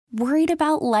Worried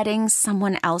about letting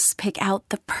someone else pick out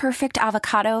the perfect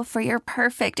avocado for your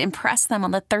perfect impress them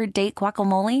on the third date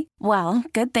guacamole? Well,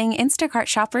 good thing Instacart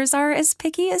shoppers are as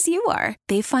picky as you are.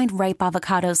 They find ripe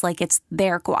avocados like it's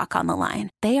their guac on the line.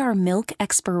 They are milk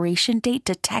expiration date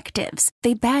detectives.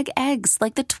 They bag eggs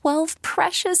like the 12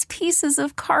 precious pieces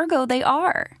of cargo they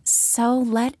are. So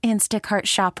let Instacart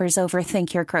shoppers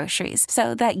overthink your groceries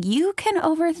so that you can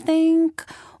overthink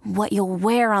what you'll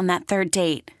wear on that third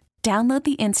date. Download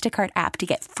the Instacart app to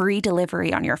get free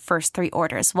delivery on your first 3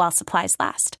 orders while supplies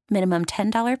last. Minimum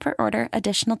 $10 per order.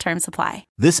 Additional terms apply.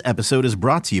 This episode is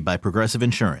brought to you by Progressive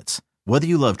Insurance. Whether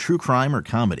you love true crime or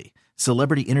comedy,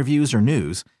 celebrity interviews or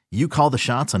news, you call the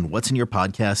shots on what's in your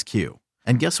podcast queue.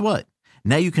 And guess what?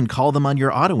 Now you can call them on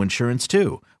your auto insurance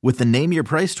too with the Name Your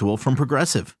Price tool from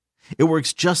Progressive. It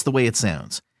works just the way it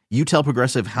sounds. You tell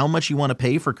Progressive how much you want to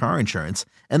pay for car insurance,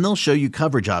 and they'll show you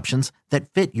coverage options that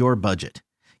fit your budget.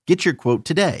 Get your quote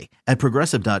today at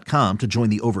Progressive.com to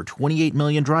join the over 28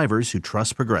 million drivers who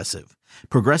trust Progressive.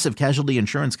 Progressive Casualty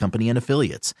Insurance Company and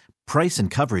Affiliates. Price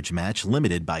and coverage match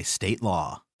limited by state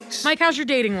law. Mike, how's your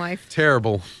dating life?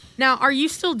 Terrible. Now, are you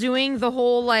still doing the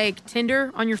whole,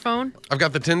 Tinder on your phone? I've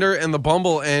got the Tinder and the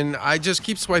Bumble, and I just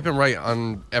keep swiping right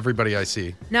on everybody I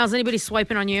see. Now, is anybody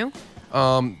swiping on you?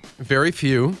 Very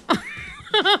few.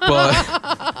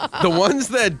 But the ones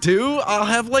that do, I'll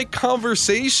have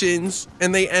conversations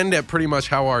and they end at pretty much,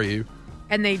 how are you?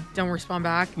 And they don't respond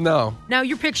back? No. Now,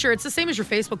 your picture, it's the same as your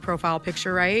Facebook profile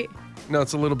picture, right? No,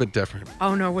 it's a little bit different.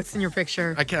 Oh no, what's in your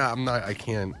picture? I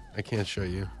can't show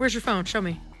you. Where's your phone? Show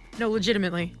me. No,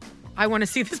 legitimately. I want to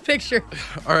see this picture.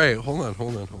 All right, hold on.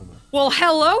 Well,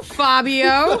 hello,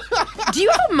 Fabio. Do you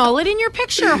have a mullet in your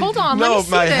picture? Hold on, let me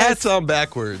see No, my this. hat's on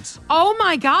backwards. Oh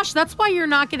my gosh, that's why you're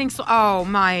not getting Oh,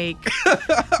 Mike.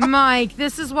 Mike,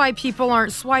 this is why people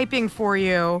aren't swiping for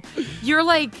you. You're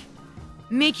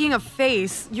making a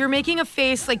face. You're making a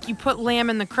face like you put lamb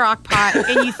in the crock pot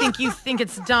and you think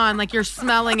it's done, like you're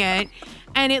smelling it.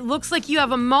 And it looks like you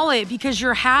have a mullet because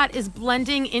your hat is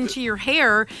blending into your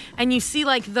hair and you see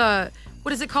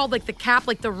what is it called? Like the cap,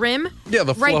 like the rim? Yeah,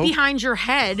 the right flow. behind your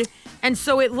head. And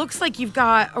so it looks like you've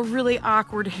got a really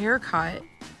awkward haircut.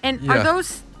 And Yeah.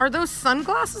 are those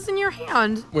sunglasses in your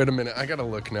hand? Wait a minute, I gotta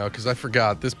look now because I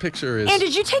forgot. This picture is... And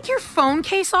did you take your phone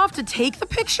case off to take the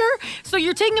picture? So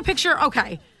you're taking a picture,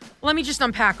 okay. Let me just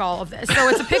unpack all of this. So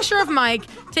it's a picture of Mike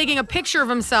taking a picture of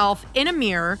himself in a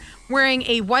mirror, wearing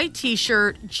a white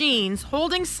t-shirt, jeans,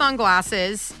 holding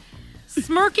sunglasses,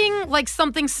 smirking like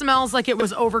something smells like it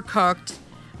was overcooked,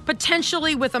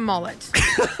 potentially with a mullet.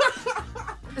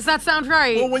 Does that sound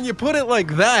right? Well, when you put it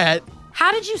like that...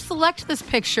 How did you select this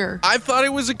picture? I thought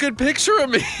it was a good picture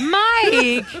of me.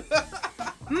 Mike!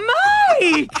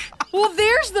 Mike! Well,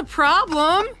 there's the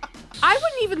problem. I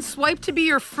wouldn't even swipe to be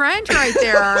your friend right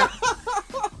there.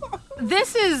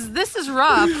 This is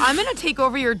rough. I'm going to take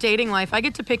over your dating life. I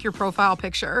get to pick your profile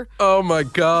picture. Oh my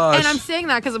gosh. And I'm saying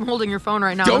that because I'm holding your phone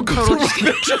right now. Don't go through my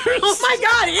pictures. Oh my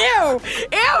God, ew.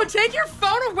 Ew, take your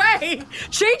phone away.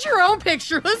 Change your own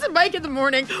picture. Listen, Mike in the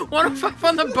morning, 105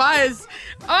 on the Buzz.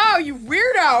 Oh, you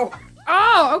weirdo.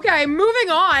 Oh, okay, moving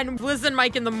on. Listen,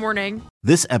 Mike in the morning.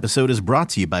 This episode is brought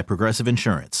to you by Progressive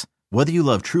Insurance. Whether you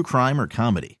love true crime or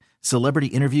comedy, celebrity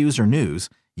interviews or news,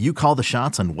 you call the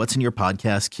shots on what's in your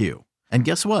podcast queue. And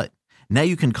guess what? Now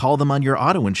you can call them on your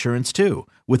auto insurance too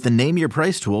with the Name Your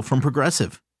Price tool from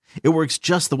Progressive. It works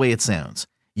just the way it sounds.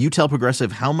 You tell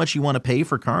Progressive how much you want to pay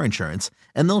for car insurance,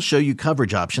 and they'll show you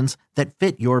coverage options that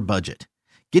fit your budget.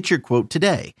 Get your quote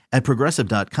today at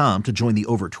Progressive.com to join the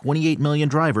over 28 million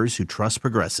drivers who trust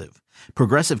Progressive.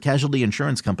 Progressive Casualty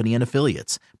Insurance Company and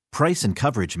Affiliates. Price and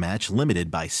coverage match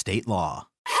limited by state law.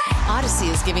 Odyssey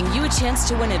is giving you a chance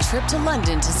to win a trip to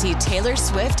London to see Taylor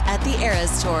Swift at the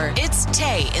Eras Tour. It's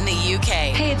Tay in the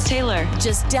UK. Hey, it's Taylor.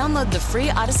 Just download the free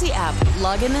Odyssey app,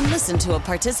 log in and listen to a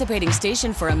participating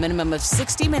station for a minimum of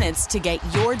 60 minutes to get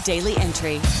your daily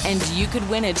entry. And you could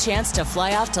win a chance to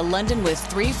fly off to London with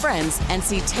 3 friends and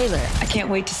see Taylor. I can't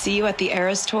wait to see you at the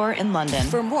Eras Tour in London.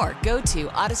 For more, go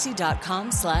to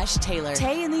odyssey.com/Taylor.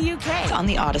 Tay in the UK. It's on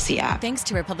the Odyssey app. Thanks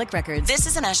to Republic Records. This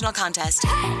is a national contest.